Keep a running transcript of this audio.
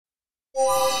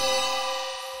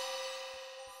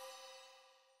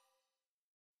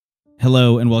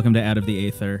Hello and welcome to Out of the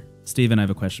Aether. Steven, I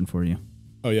have a question for you.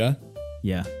 Oh, yeah?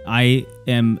 Yeah. I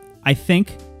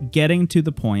think, getting to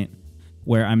the point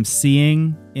where I'm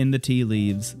seeing in the tea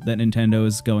leaves that Nintendo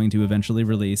is going to eventually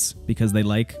release, because they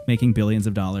like making billions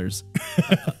of dollars,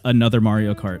 another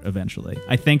Mario Kart eventually.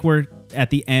 I think we're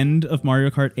at the end of Mario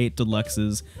Kart 8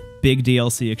 Deluxe's big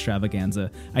DLC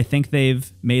extravaganza. I think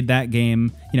they've made that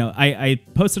game, you know, I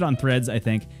posted on Threads, I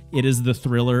think, it is the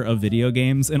Thriller of video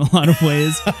games in a lot of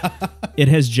ways. It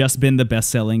has just been the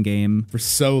best-selling game For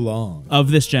so long. of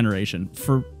this generation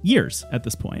for years at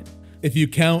this point. If you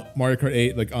count Mario Kart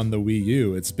 8 like on the Wii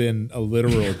U, it's been a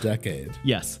literal decade.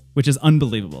 Yes, which is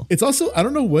unbelievable. It's also, I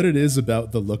don't know what it is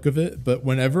about the look of it, but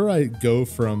whenever I go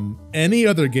from any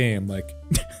other game, like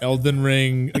Elden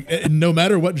Ring, like, no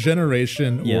matter what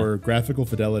generation or graphical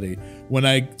fidelity, when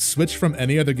I switch from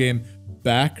any other game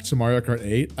back to Mario Kart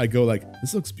 8, I go like,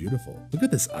 this looks beautiful. Look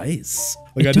at this ice.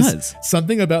 Like it does.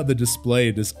 Something about the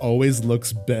display just always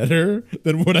looks better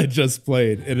than what I just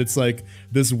played. And it's like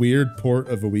this weird port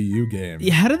of a Wii U game.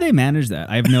 Yeah, how do they manage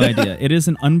that? I have no idea. It is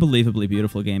an unbelievably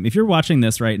beautiful game. If you're watching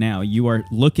this right now, you are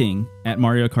looking at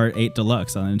Mario Kart 8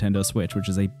 Deluxe on Nintendo Switch, which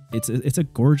is it's a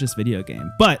gorgeous video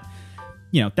game. But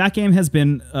you know, that game has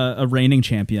been a reigning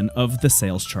champion of the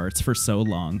sales charts for so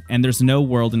long, and there's no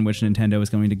world in which Nintendo is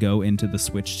going to go into the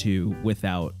Switch 2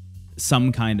 without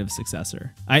some kind of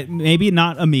successor. Maybe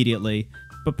not immediately,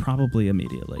 but probably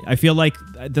immediately. I feel like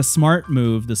the smart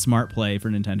move, the smart play for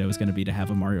Nintendo is going to be to have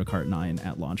a Mario Kart 9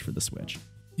 at launch for the Switch.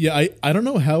 Yeah, I don't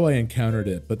know how I encountered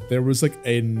it, but there was like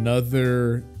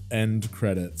another end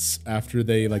credits after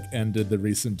they like ended the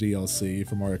recent DLC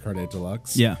for Mario Kart 8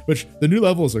 Deluxe. Yeah. Which the new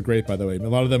levels are great, by the way. A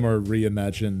lot of them are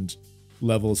reimagined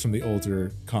levels from the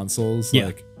older consoles. Yeah.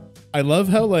 Like, I love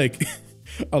how like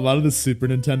a lot of the Super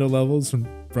Nintendo levels from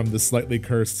the slightly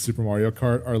cursed Super Mario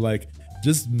Kart are like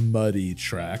just muddy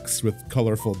tracks with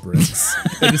colorful bricks.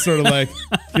 And just sort of like,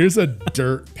 here's a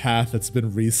dirt path that's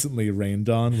been recently rained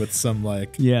on with some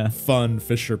like fun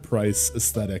Fisher-Price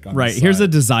aesthetic on the side. Here's a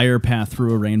desire path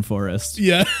through a rainforest.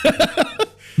 Yeah.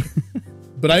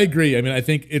 But I agree. I mean, I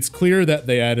think it's clear that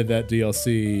they added that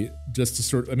DLC just to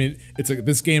sort of, I mean, it's like,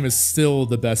 this game is still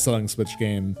the best-selling Switch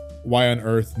game. Why on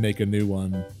earth make a new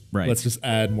one? Right. Let's just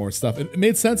add more stuff. It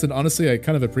made sense, and honestly, I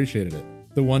kind of appreciated it.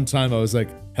 The one time I was like,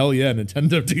 hell yeah,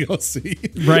 Nintendo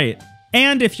DLC. Right.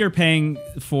 And if you're paying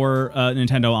for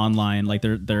Nintendo Online, like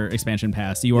their expansion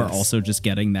pass, you are also just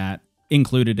getting that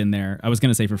included in there. I was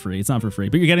going to say for free. It's not for free,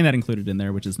 but you're getting that included in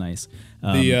there, which is nice.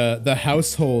 The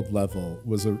household level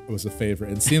was a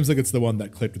favorite. It seems like it's the one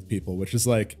that clicked with people, which is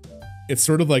like, it's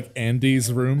sort of like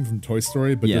Andy's room from Toy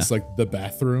Story, but just like the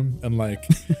bathroom and like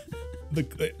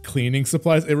the cleaning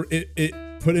supplies.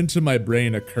 It put into my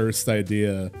brain a cursed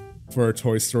idea for a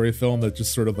Toy Story film that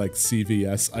just sort of like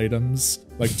CVS items,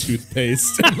 like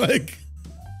toothpaste and like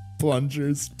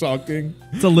plungers talking.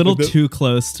 It's a little too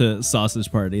close to Sausage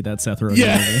Party, that Seth Rogen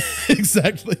movie.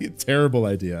 Exactly. Terrible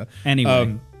idea.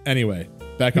 Anyway,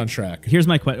 back on track. Here's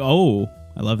my question. Oh,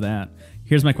 I love that.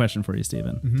 Here's my question for you,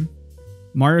 Steven.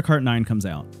 Mario Kart 9 comes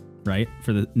out, right?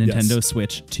 For the Nintendo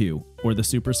Switch 2 or the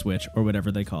Super Switch or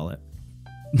whatever they call it.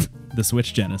 The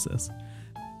Switch Genesis.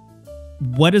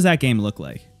 What does that game look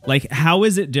like? Like, how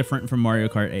is it different from Mario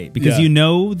Kart 8? Because you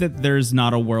know that there's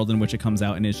not a world in which it comes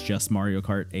out and it's just Mario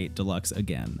Kart 8 Deluxe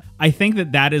again. I think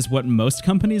that that is what most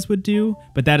companies would do,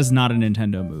 but that is not a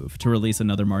Nintendo move, to release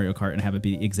another Mario Kart and have it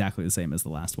be exactly the same as the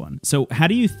last one. So how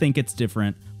do you think it's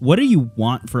different? What do you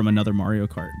want from another Mario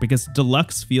Kart? Because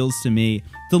Deluxe feels to me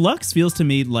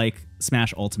like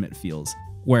Smash Ultimate feels.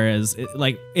 Whereas,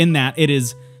 like, in that, it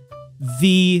is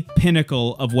the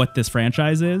pinnacle of what this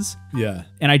franchise is. Yeah.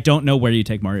 And I don't know where you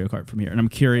take Mario Kart from here. And I'm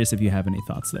curious if you have any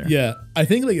thoughts there. Yeah. I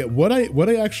think like what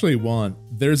I actually want,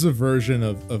 there's a version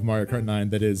of Mario Kart 9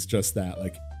 that is just that.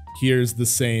 Like, here's the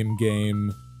same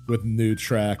game with new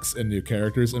tracks and new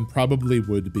characters, and probably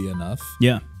would be enough.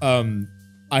 Yeah.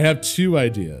 I have two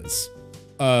ideas.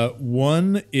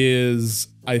 One is,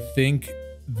 I think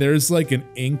there's like an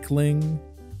inkling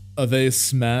of a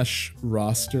Smash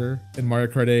roster in Mario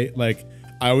Kart 8. Like,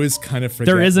 I always kind of forget.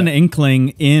 There is an inkling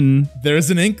in... There's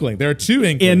an inkling. There are two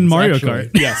inklings. In Mario actually.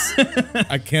 Kart.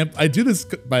 Yes. I do this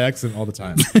by accident all the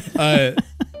time.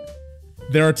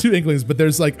 There are two inklings, but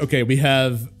there's like, okay, we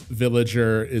have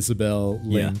Villager, Isabelle,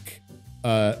 Link.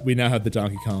 We now have the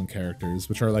Donkey Kong characters,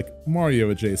 which are like Mario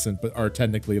adjacent, but are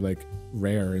technically like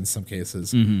rare in some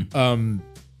cases.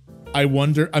 I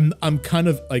wonder, I'm kind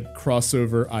of like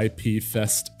crossover IP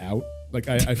fest out. Like,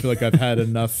 I feel like I've had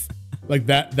enough, like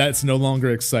that's no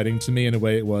longer exciting to me in a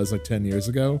way it was like 10 years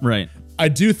ago. Right. I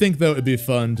do think though it'd be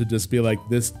fun to just be like,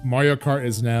 this Mario Kart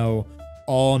is now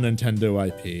all Nintendo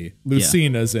IP.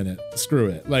 Lucina's in it. Screw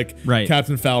it. Like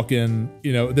Captain Falcon,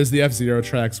 you know, there's the F-Zero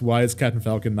tracks. Why is Captain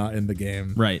Falcon not in the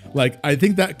game? Right. Like, I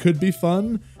think that could be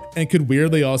fun and could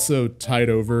weirdly also tide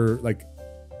over, like,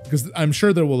 because I'm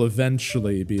sure there will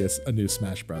eventually be a new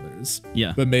Smash Brothers.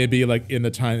 Yeah. But maybe like in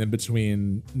the time in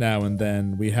between now and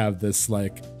then, we have this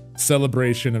like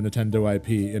celebration of Nintendo IP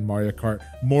in Mario Kart,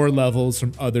 more levels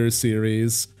from other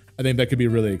series. I think that could be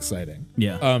really exciting.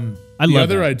 Yeah. I love the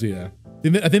other idea.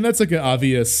 I think that's like an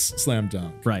obvious slam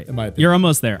dunk. Right. In my opinion. You're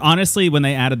almost there. Honestly, when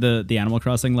they added the Animal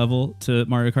Crossing level to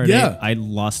Mario Kart 8, I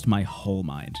lost my whole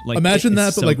mind. Like, imagine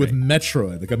that, but like with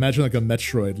Metroid. Like imagine like a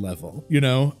Metroid level, you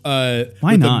know?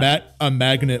 Why not? A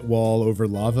magnet wall over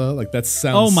lava. Like that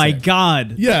sounds Oh my sick.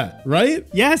 God. Yeah, right?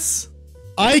 Yes.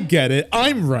 I get it.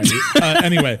 I'm right.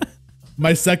 Anyway,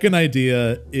 my second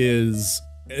idea is,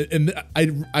 and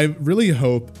I really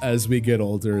hope as we get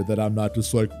older that I'm not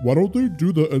just like, why don't they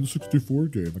do the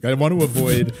N64 game? Like I want to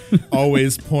avoid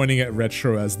always pointing at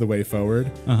retro as the way forward.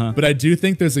 But I do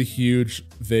think there's a huge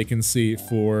vacancy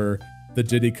for the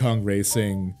Diddy Kong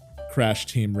Racing, Crash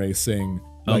Team Racing,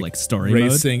 like story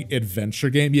racing mode? Adventure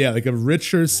game. Yeah, like a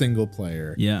richer single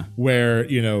player. Yeah. Where,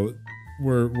 you know,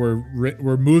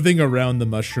 we're moving around the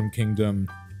Mushroom Kingdom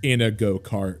in a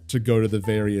go-kart to go to the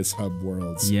various hub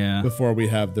worlds before we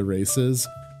have the races.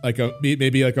 Like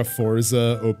maybe like a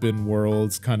Forza open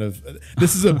worlds kind of.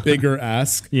 This is a bigger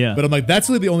ask, but I'm like, that's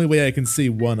really the only way I can see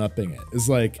one-upping it is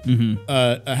like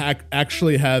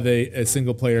actually have a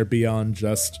single player beyond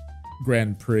just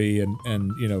Grand Prix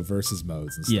and you know versus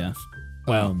modes and stuff. Yeah.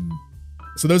 Wow.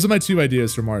 So those are my two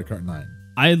ideas for Mario Kart 9.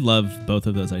 I love both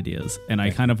of those ideas, and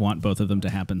I kind of want both of them to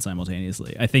happen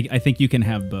simultaneously. I think you can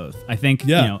have both. I think you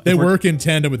know, they work in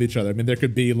tandem with each other. I mean, there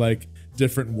could be like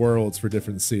different worlds for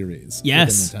different series.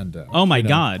 Yes. Within Nintendo. Oh my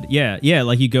God. Yeah. Yeah.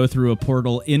 Like you go through a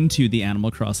portal into the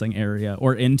Animal Crossing area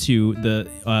or into the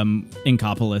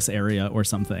Inkopolis area or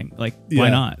something. Like, why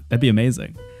not? That'd be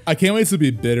amazing. I can't wait to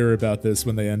be bitter about this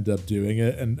when they end up doing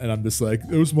it, and I'm just like,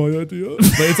 it was my idea.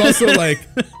 But it's also like,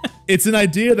 it's an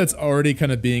idea that's already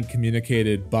kind of being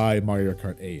communicated by Mario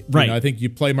Kart 8. Right. You know, I think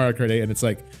you play Mario Kart 8, and it's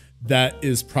like, that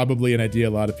is probably an idea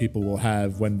a lot of people will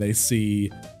have when they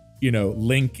see, you know,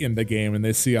 Link in the game and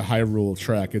they see a Hyrule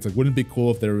track. It's like, wouldn't it be cool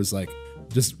if there was like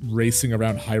just racing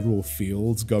around Hyrule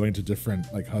fields, going to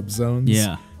different like hub zones?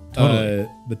 Yeah. Totally.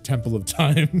 The Temple of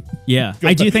Time. Yeah,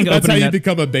 I do think that's how opening you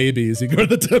become a baby. Is you go to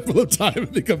the Temple of Time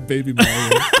and become Baby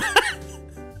Mario.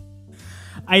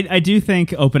 I do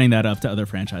think opening that up to other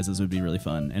franchises would be really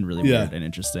fun and really weird and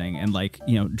interesting, and like,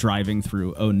 you know, driving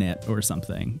through O-Net or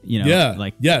something, you know,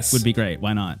 like would be great.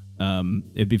 Why not?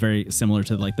 It'd be very similar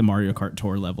to like the Mario Kart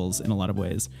Tour levels in a lot of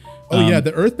ways. Oh yeah,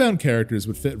 the Earthbound characters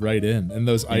would fit right in, and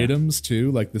those items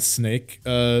too, like the snake,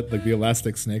 like the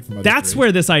elastic snake from. That's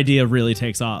where this idea really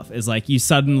takes off. Is like you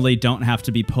suddenly don't have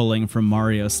to be pulling from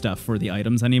Mario stuff for the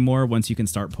items anymore. Once you can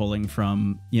start pulling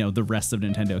from, you know, the rest of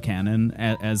Nintendo canon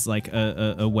as like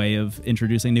a way of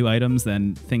introducing new items,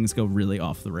 then things go really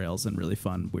off the rails in really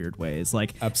fun, weird ways.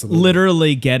 Like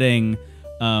literally getting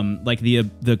like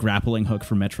the grappling hook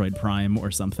from Metroid Prime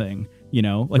or something. You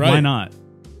know, like why not?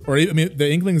 Or I mean, the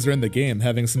Inklings are in the game,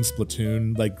 having some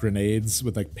Splatoon like grenades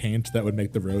with like paint that would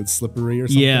make the roads slippery or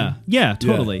something. Yeah,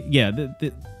 totally. Yeah,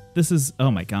 this is,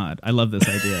 oh my God, I love this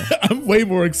idea. I'm way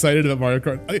more excited about Mario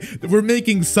Kart. We're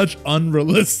making such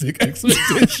unrealistic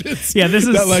expectations. This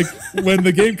is that like when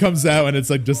the game comes out and it's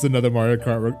like just another Mario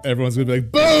Kart, everyone's gonna be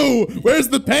like, "Boo! Where's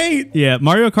the paint?" Yeah,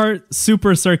 Mario Kart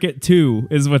Super Circuit 2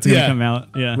 is what's gonna come out.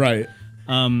 Yeah, right.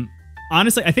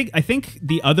 Honestly, I think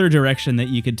the other direction that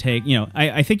you could take, you know,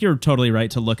 I think you're totally right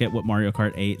to look at what Mario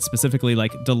Kart 8, specifically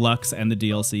like Deluxe and the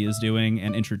DLC is doing,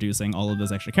 and introducing all of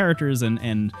those extra characters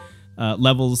and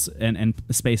levels and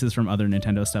spaces from other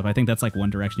Nintendo stuff. I think that's like one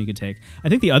direction you could take. I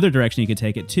think the other direction you could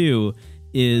take it too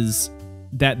is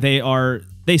that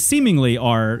they seemingly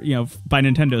are, you know, by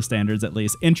Nintendo standards at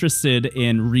least, interested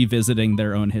in revisiting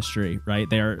their own history, right?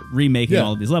 They are remaking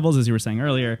all of these levels, as you were saying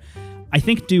earlier. I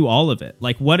think do all of it.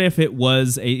 Like, what if it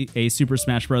was a Super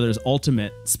Smash Brothers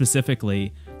Ultimate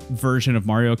specifically version of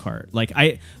Mario Kart? Like,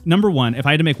 number one, if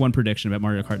I had to make one prediction about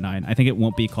Mario Kart 9, I think it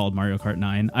won't be called Mario Kart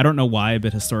 9. I don't know why,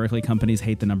 but historically companies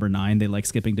hate the number 9. They like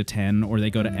skipping to 10 or they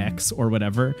go to X or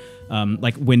whatever.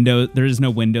 Like Windows, there is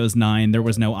no Windows 9. There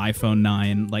was no iPhone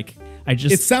 9. Like,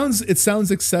 it sounds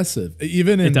excessive.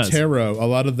 Even in Tarot, a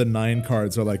lot of the 9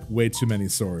 cards are like way too many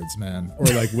swords, man, or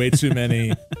like way too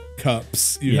many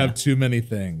cups. You have too many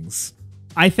things.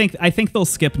 I think they'll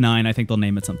skip 9. I think they'll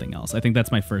name it something else. I think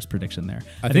that's my first prediction there.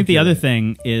 I think the other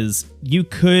thing is you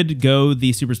could go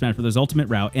the Super Smash Bros. Ultimate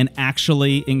route and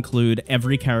actually include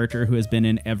every character who has been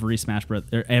in every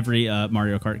every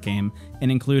Mario Kart game,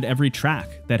 and include every track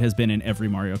that has been in every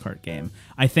Mario Kart game.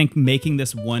 I think making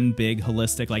this one big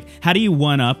holistic, like, how do you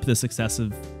one up the success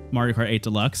of Mario Kart 8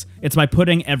 Deluxe? It's by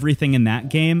putting everything in that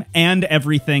game and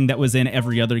everything that was in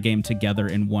every other game together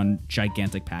in one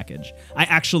gigantic package. I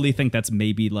actually think that's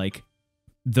maybe like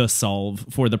the solve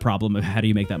for the problem of how do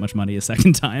you make that much money a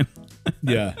second time.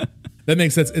 Yeah, that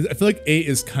makes sense. I feel like 8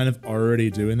 is kind of already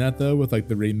doing that though, with like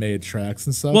the remade tracks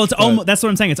and stuff. Well, it's almost, that's what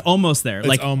I'm saying. It's almost there.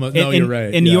 Like, almost, no, you're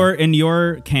right. In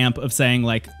your camp of saying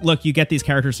like, look, you get these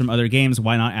characters from other games.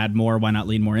 Why not add more? Why not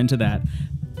lean more into that?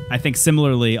 I think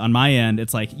similarly on my end,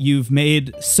 it's like you've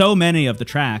made so many of the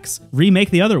tracks, remake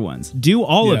the other ones. Do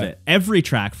all of it. Every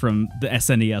track from the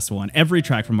SNES one, every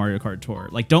track from Mario Kart Tour.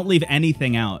 Like, don't leave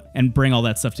anything out and bring all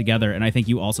that stuff together. And I think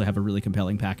you also have a really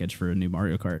compelling package for a new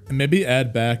Mario Kart. And maybe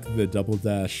add back the Double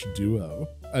Dash duo.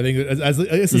 I think as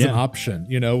an option,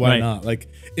 you know, why not? Like,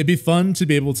 it'd be fun to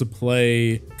be able to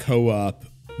play co-op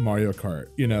Mario Kart,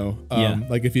 you know,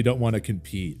 like if you don't want to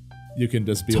compete. You can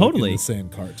just be like in the same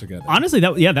cart together. Honestly,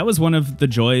 that was one of the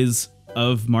joys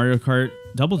of Mario Kart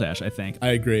Double Dash, I think. I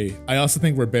agree. I also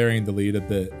think we're burying the lead a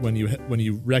bit when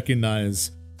you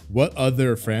recognize what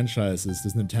other franchises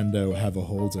does Nintendo have a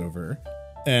hold over.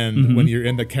 And when you're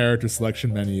in the character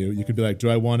selection menu, you could be like, do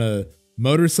I want a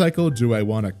motorcycle? Do I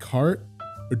want a cart?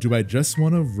 Or do I just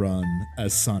want to run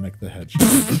as Sonic the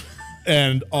Hedgehog?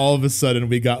 And all of a sudden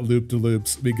we got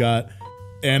loop-de-loops. We got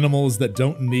animals that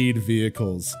don't need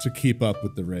vehicles to keep up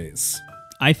with the race.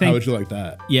 I think. How would you like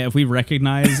that? Yeah, if we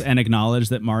recognize and acknowledge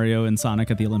that Mario and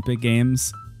Sonic at the Olympic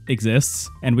Games exists,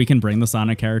 and we can bring the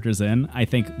Sonic characters in, I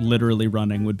think literally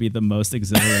running would be the most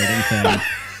exhilarating thing.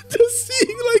 Just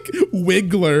seeing like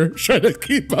Wiggler trying to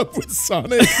keep up with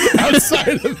Sonic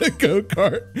outside of the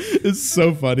go-kart is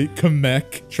so funny.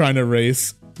 Kamek trying to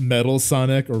race Metal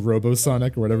Sonic or Robo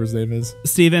Sonic or whatever his name is.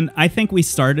 Steven, I think we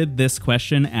started this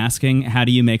question asking how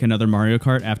do you make another Mario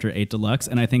Kart after 8 Deluxe,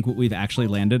 and I think what we've actually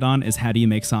landed on is how do you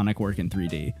make Sonic work in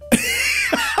 3D?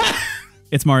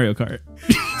 It's Mario Kart.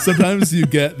 Sometimes you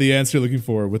get the answer you're looking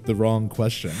for with the wrong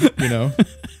question, you know?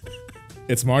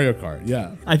 It's Mario Kart,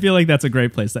 yeah. I feel like that's a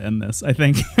great place to end this. I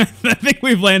think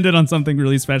we've landed on something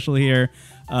really special here.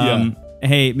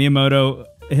 Hey, Miyamoto,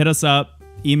 hit us up.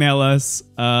 Email us.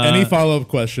 Any follow-up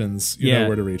questions, you know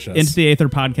where to reach us. Into the Aether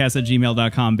podcast at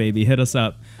gmail.com, baby. Hit us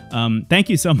up. Thank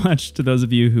you so much to those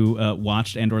of you who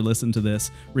watched and or listened to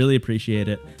this. Really appreciate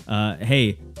it.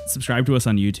 Hey, subscribe to us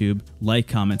on YouTube. Like,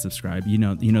 comment, subscribe. You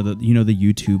know the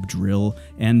YouTube drill.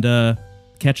 And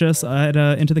catch us at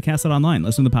Into the Cast online.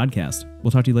 Listen to the podcast. We'll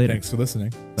talk to you later. Thanks for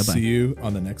listening. Bye-bye. See you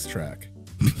on the next track.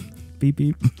 Beep,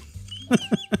 beep.